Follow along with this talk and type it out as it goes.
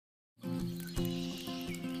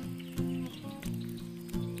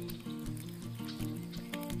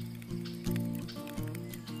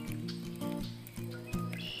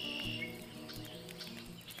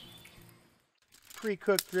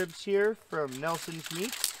pre-cooked ribs here from Nelson's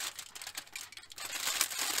Meats.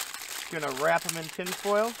 Gonna wrap them in tin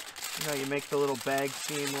foil. You know, you make the little bag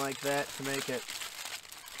seam like that to make it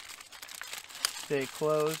stay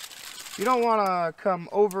closed. You don't want to come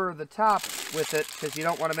over the top with it because you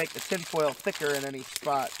don't want to make the tin foil thicker in any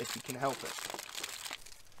spot if you can help it.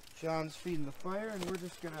 John's feeding the fire, and we're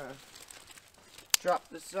just gonna drop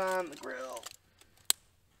this on the grill.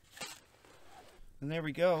 And there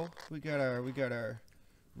we go. We got our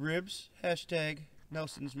ribs. Hashtag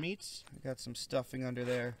Nelson's Meats. I got some stuffing under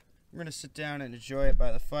there. We're gonna sit down and enjoy it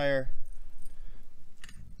by the fire.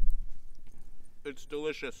 It's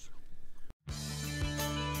delicious.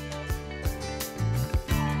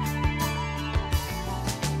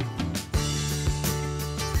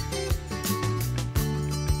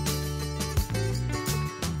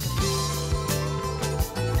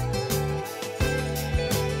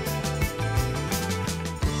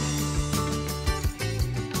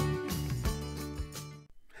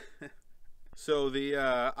 So the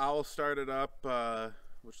owl started up,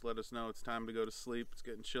 which let us know it's time to go to sleep. It's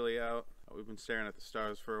getting chilly out. We've been staring at the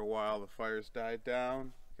stars for a while. The fire's died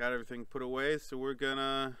down. Got everything put away, so we're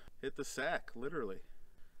gonna hit the sack, literally.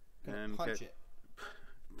 And punch it.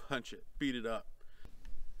 Punch it. Beat it up.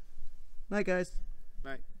 Night, guys.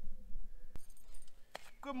 Night.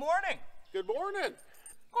 Good morning. Good morning.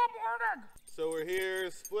 Good morning. So we're here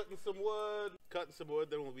splitting some wood, cutting some wood,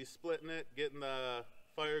 then we'll be splitting it, getting the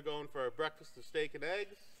fire going for our breakfast of steak and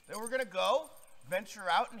eggs. Then we're gonna go venture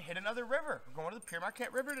out and hit another river. We're going to the Pere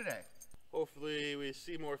Marquette River today. Hopefully we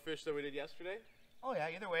see more fish than we did yesterday. Oh yeah,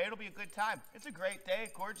 either way, it'll be a good time. It's a great day,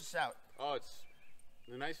 gorgeous out. Oh, it's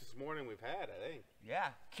the nicest morning we've had, I think. Yeah,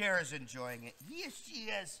 Kara's enjoying it. Yes, she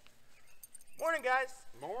is. Morning, guys.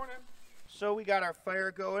 Morning. So we got our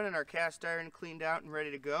fire going and our cast iron cleaned out and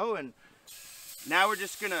ready to go, and now we're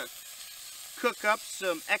just gonna cook up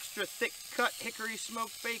some extra thick cut hickory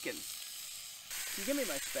smoked bacon. Can you give me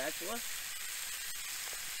my spatula?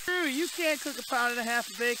 Drew, you can't cook a pound and a half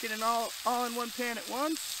of bacon and all in one pan at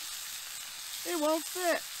once. It won't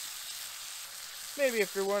fit. Maybe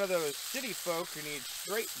if you're one of those city folk who needs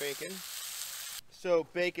straight bacon. So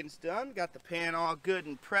bacon's done. Got the pan all good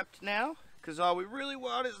and prepped now, because all we really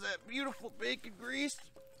want is that beautiful bacon grease.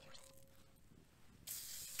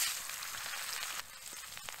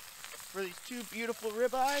 For these two beautiful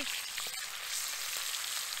ribeyes.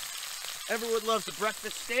 Everyone loves a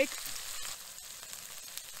breakfast steak.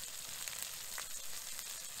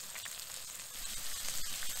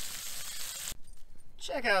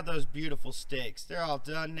 Check out those beautiful steaks. They're all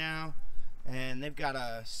done now, and they've got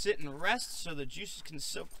to sit and rest so the juices can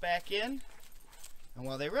soak back in. And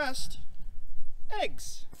while they rest,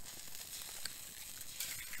 eggs.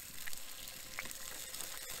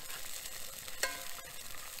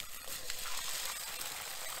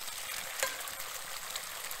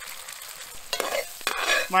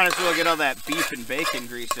 Might as well get all that beef and bacon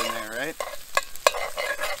grease in there, right?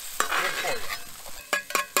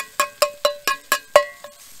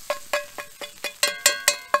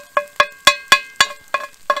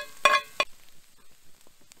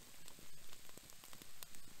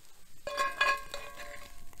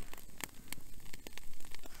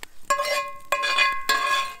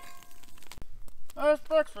 That's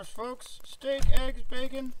breakfast, folks. Steak, eggs,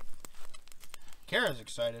 bacon. Kara's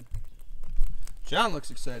excited. John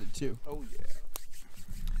looks excited too. Oh yeah.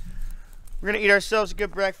 We're gonna eat ourselves a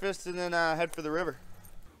good breakfast and then head for the river.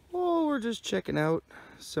 Oh, we're just checking out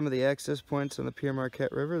some of the access points on the Pere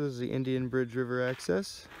Marquette River. This is the Indian Bridge River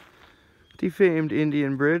access. Defamed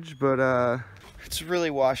Indian Bridge, but it's really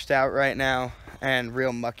washed out right now and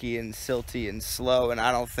real mucky and silty and slow, and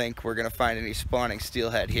I don't think we're gonna find any spawning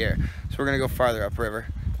steelhead here. So we're gonna go farther upriver.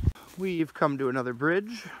 We've come to another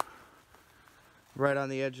bridge. Right on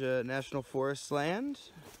the edge of National Forest land,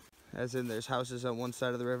 as in there's houses on one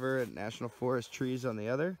side of the river and National Forest trees on the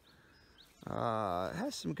other. It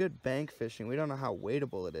has some good bank fishing. We don't know how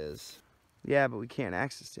wadeable it is. Yeah, but we can't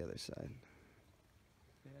access the other side.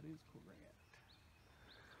 That is correct.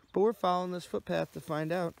 But we're following this footpath to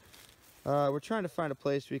find out. We're trying to find a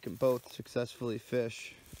place we can both successfully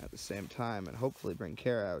fish at the same time and hopefully bring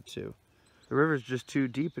Kara out too. The river's just too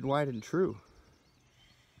deep and wide and true.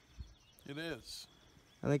 It is.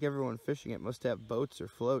 I think everyone fishing it must have boats or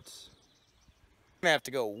floats. We're gonna have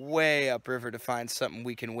to go way upriver to find something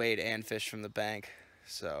we can wade and fish from the bank,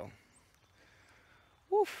 so.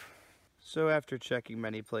 Woof. So after checking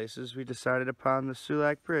many places, we decided upon the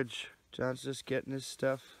Sulac Bridge. John's just getting his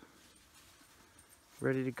stuff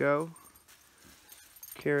ready to go.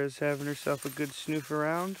 Kara's having herself a good snoof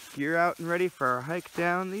around. Gear out and ready for our hike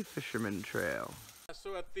down the Fisherman Trail.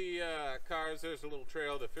 So at the cars, there's a little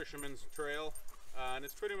trail, the Fisherman's Trail, and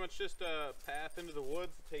it's pretty much just a path into the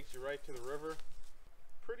woods. It takes you right to the river.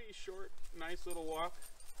 Pretty short, nice little walk.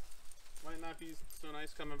 Might not be so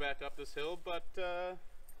nice coming back up this hill, but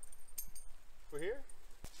we're here.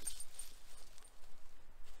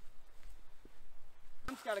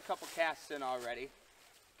 I've got a couple casts in already.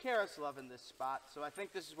 Kara's loving this spot, so I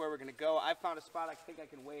think this is where we're gonna go. I found a spot I think I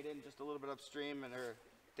can wade in just a little bit upstream and or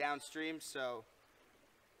downstream, so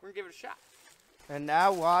we're gonna give it a shot. And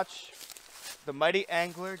now watch the mighty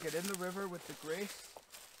angler get in the river with the grace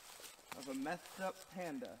of a messed up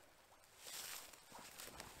panda.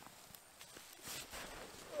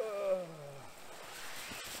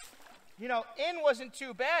 You know, in wasn't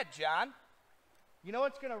too bad, John. You know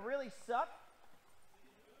what's gonna really suck?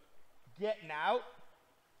 Getting out.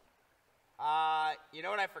 You know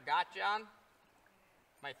what I forgot, John?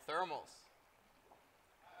 My thermals.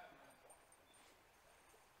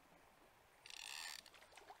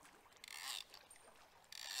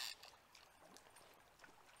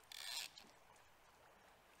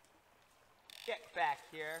 Get back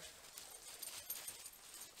here.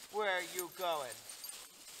 Where are you going?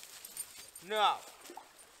 No.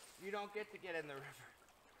 You don't get to get in the river.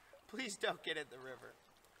 Please don't get in the river.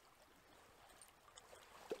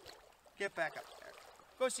 Get back up there.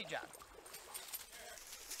 Go see John.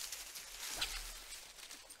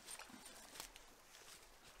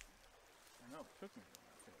 I know, it took me.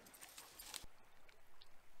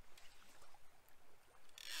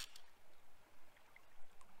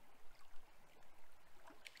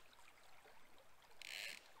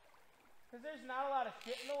 Because there's not a lot of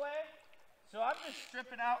shit in the way, so I'm just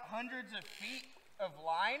stripping out hundreds of feet of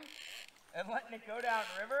line and letting it go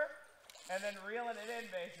downriver, and then reeling it in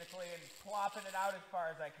basically and plopping it out as far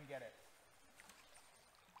as I can get it.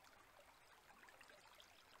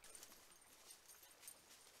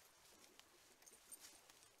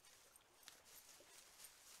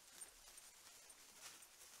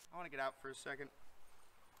 I want to get out for a second.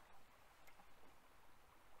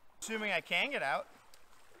 Assuming I can get out.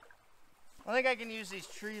 I think I can use these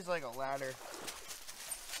trees like a ladder.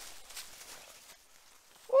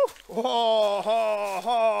 Woo! Whoa, ho,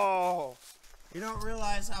 ho. You don't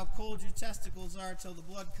realize how cold your testicles are till the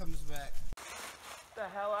blood comes back. What the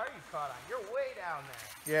hell are you caught on? You're way down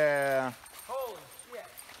there. Yeah. Holy shit.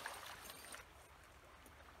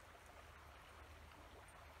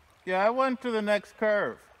 Yeah, I went to the next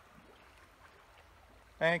curve.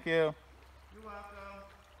 Thank you. You're welcome.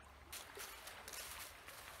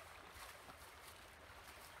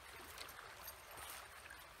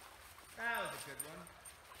 That was a good one.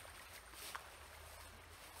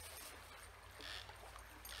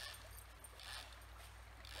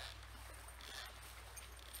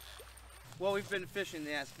 Well, we've been fishing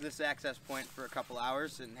this access point for a couple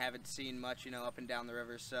hours and haven't seen much, you know, up and down the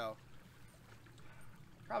river, so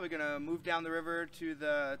probably gonna move down the river to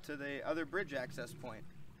the other bridge access point.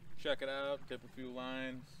 Check it out, tip a few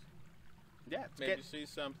lines. Yeah, Maybe see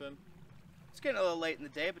something. It's getting a little late in the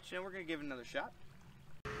day, but you know, we're gonna give it another shot.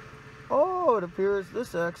 Oh, it appears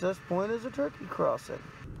this access point is a turkey crossing.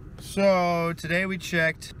 So today we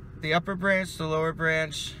checked the upper branch, the lower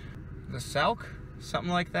branch, the Sulac,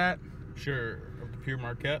 something like that. Sure, of the Pere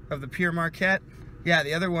Marquette. Of the Pere Marquette. Yeah,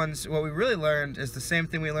 the other ones, what we really learned is the same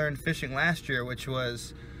thing we learned fishing last year, which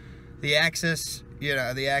was the access, you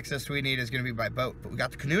know, the access we need is going to be by boat. But we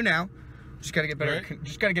got the canoe now. Just got to get better. Right.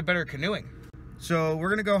 Just got to get better at canoeing. So we're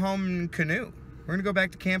going to go home and canoe. We're going to go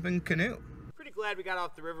back to camp and canoe. Pretty glad we got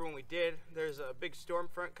off the river when we did. There's a big storm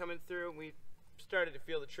front coming through, and we started to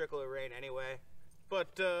feel the trickle of rain anyway. But,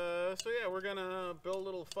 so yeah, we're gonna build a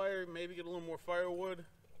little fire, maybe get a little more firewood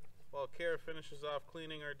while Kara finishes off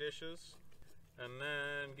cleaning our dishes, and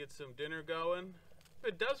then get some dinner going. If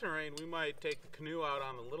it doesn't rain, we might take the canoe out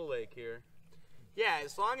on the little lake here. Yeah,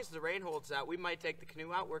 as long as the rain holds out, we might take the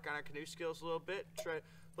canoe out, work on our canoe skills a little bit,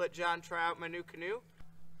 let John try out my new canoe.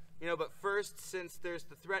 You know, but first, since there's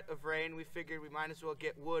the threat of rain, we figured we might as well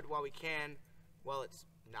get wood while we can, while it's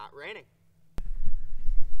not raining.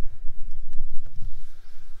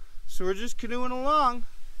 So we're just canoeing along,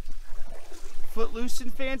 footloose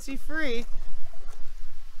and fancy free,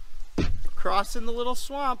 crossing the little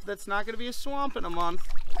swamp that's not going to be a swamp in a month.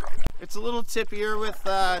 It's a little tippier with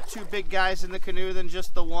two big guys in the canoe than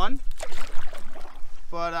just the one,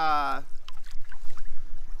 but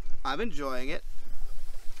I'm enjoying it.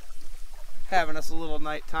 Having us a little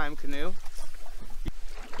nighttime canoe.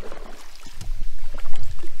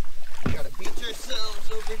 Gotta beach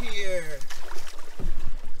ourselves over here.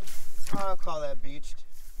 I'll call that beached.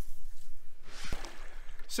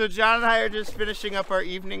 So John and I are just finishing up our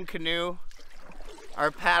evening canoe. our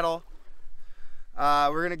paddle.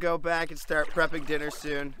 We're gonna go back and start prepping dinner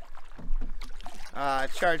soon.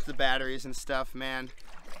 Charge the batteries and stuff, man.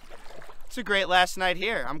 It's a great last night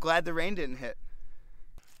here. I'm glad the rain didn't hit.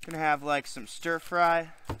 Gonna have like some stir fry.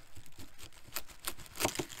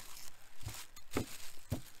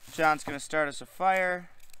 John's gonna start us a fire.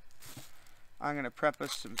 I'm gonna prep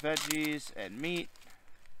us some veggies and meat.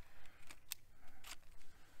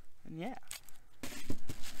 And yeah.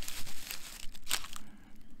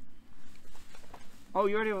 Oh,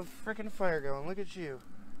 you already have a freaking fire going. Look at you.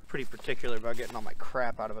 Pretty particular about getting all my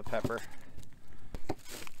crap out of a pepper.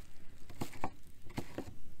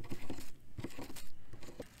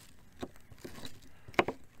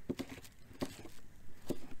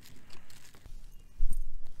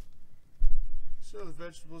 So the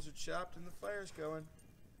vegetables are chopped and the fire's going.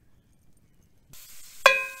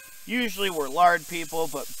 Usually we're lard people,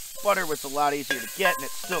 but butter was a lot easier to get, and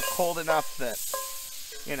it's still cold enough that,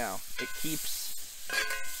 you know, it keeps.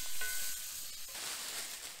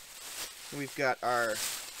 We've got our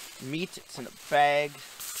meat. It's in a bag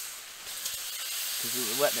because we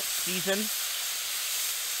were letting it season.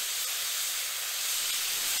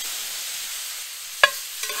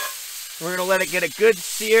 We're going to let it get a good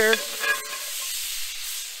sear.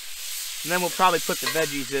 And then we'll probably put the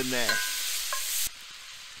veggies in there.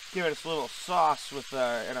 Give it a little sauce with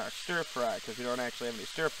in our stir fry, because we don't actually have any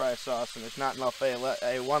stir fry sauce, and there's not enough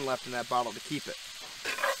A1 left in that bottle to keep it.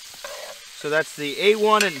 So that's the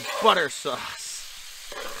A1 and butter sauce.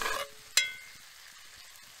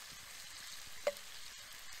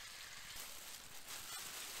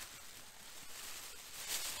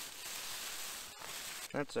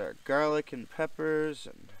 That's our garlic and peppers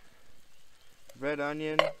and red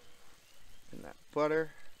onion and that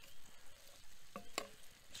butter.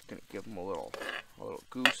 Just gonna give them a little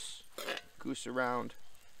goose around.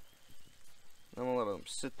 Then we'll let them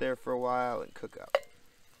sit there for a while and cook up.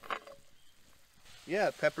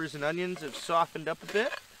 Yeah, peppers and onions have softened up a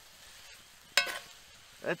bit.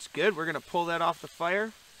 That's good. We're gonna pull that off the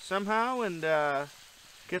fire somehow and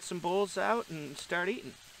get some bowls out and start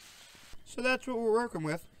eating. So that's what we're working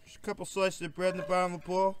with. Just a couple slices of bread in the bottom of the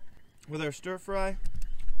bowl with our stir fry.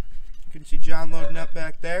 You can see John loading up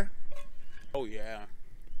back there. Oh yeah.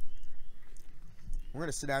 We're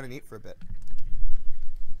gonna sit down and eat for a bit.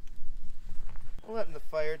 We're letting the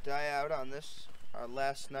fire die out on this, our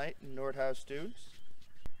last night in Nordhouse Dunes.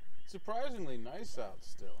 Surprisingly nice out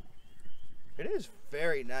still. It is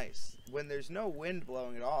very nice. When there's no wind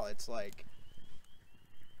blowing at all, it's like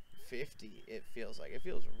 50, it feels like. It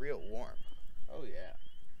feels real warm. Oh yeah.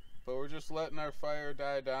 But we're just letting our fire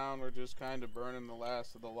die down. We're just kind of burning the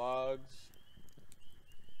last of the logs.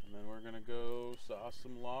 And then we're gonna go saw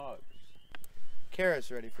some logs.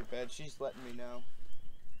 Kara's ready for bed. She's letting me know.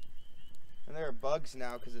 And there are bugs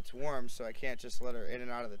now because it's warm, so I can't just let her in and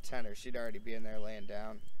out of the tent or she'd already be in there laying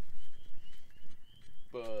down.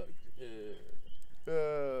 Bug.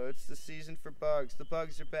 It's the season for bugs. The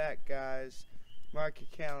bugs are back, guys. Mark your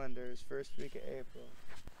calendars, first week of April.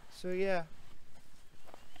 So yeah.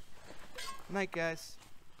 Night, guys.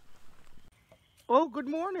 Oh, good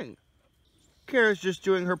morning. Kara's just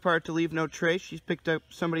doing her part to leave no trace. She's picked up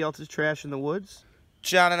somebody else's trash in the woods.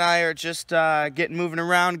 John and I are just getting moving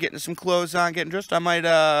around, getting some clothes on, getting dressed. I might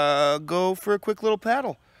go for a quick little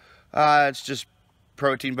paddle. It's just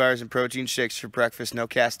protein bars and protein shakes for breakfast. No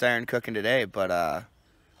cast iron cooking today, but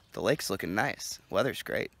the lake's looking nice. Weather's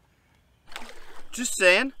great. Just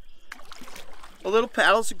saying, a little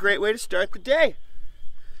paddle's a great way to start the day.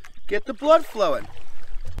 Get the blood flowing.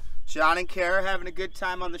 John and Kara having a good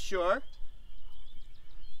time on the shore.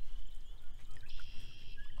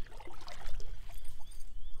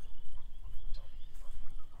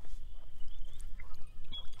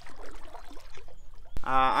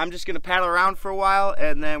 I'm just going to paddle around for a while,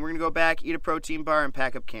 and then we're going to go back, eat a protein bar, and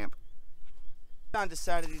pack up camp. John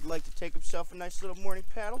decided he'd like to take himself a nice little morning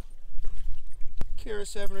paddle.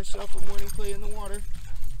 Kara's having herself a morning play in the water.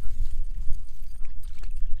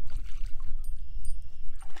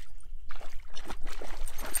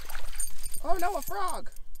 Oh no, a frog!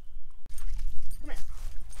 Come here.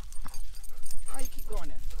 Oh, you keep going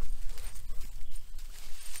in.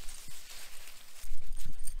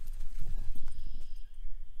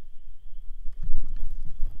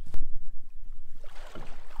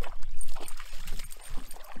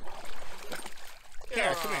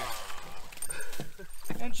 Kara, come here.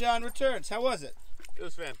 And John returns. How was it? It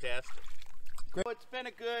was fantastic. Great. Well, it's been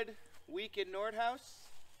a good week in Nordhouse,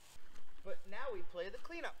 but now we play the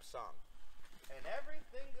cleanup song, and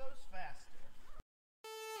everything goes faster.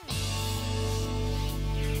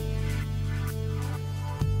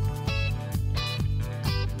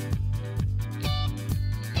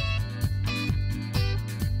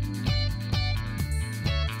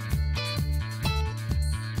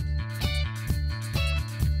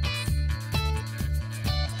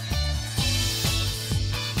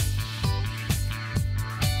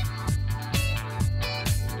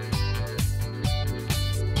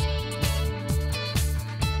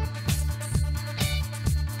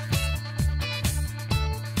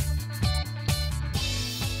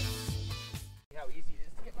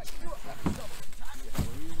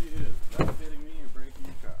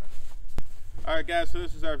 Alright guys, so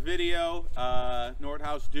this is our video.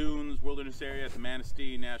 Nordhouse Dunes Wilderness Area at the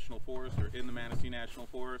Manistee National Forest, or in the Manistee National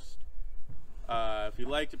Forest. If you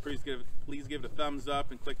liked it, please give it a thumbs up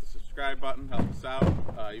and click the subscribe button. Help us out.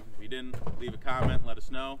 Even if you didn't, leave a comment, let us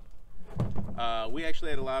know. We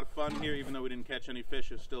actually had a lot of fun here, even though we didn't catch any fish.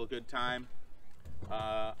 It was still a good time.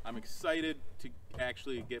 I'm excited to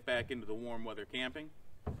actually get back into the warm weather camping.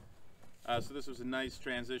 So this was a nice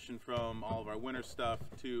transition from all of our winter stuff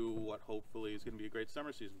to what hopefully is going to be a great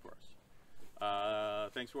summer season for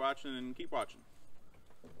us. Thanks for watching and keep watching.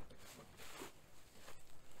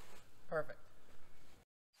 Perfect.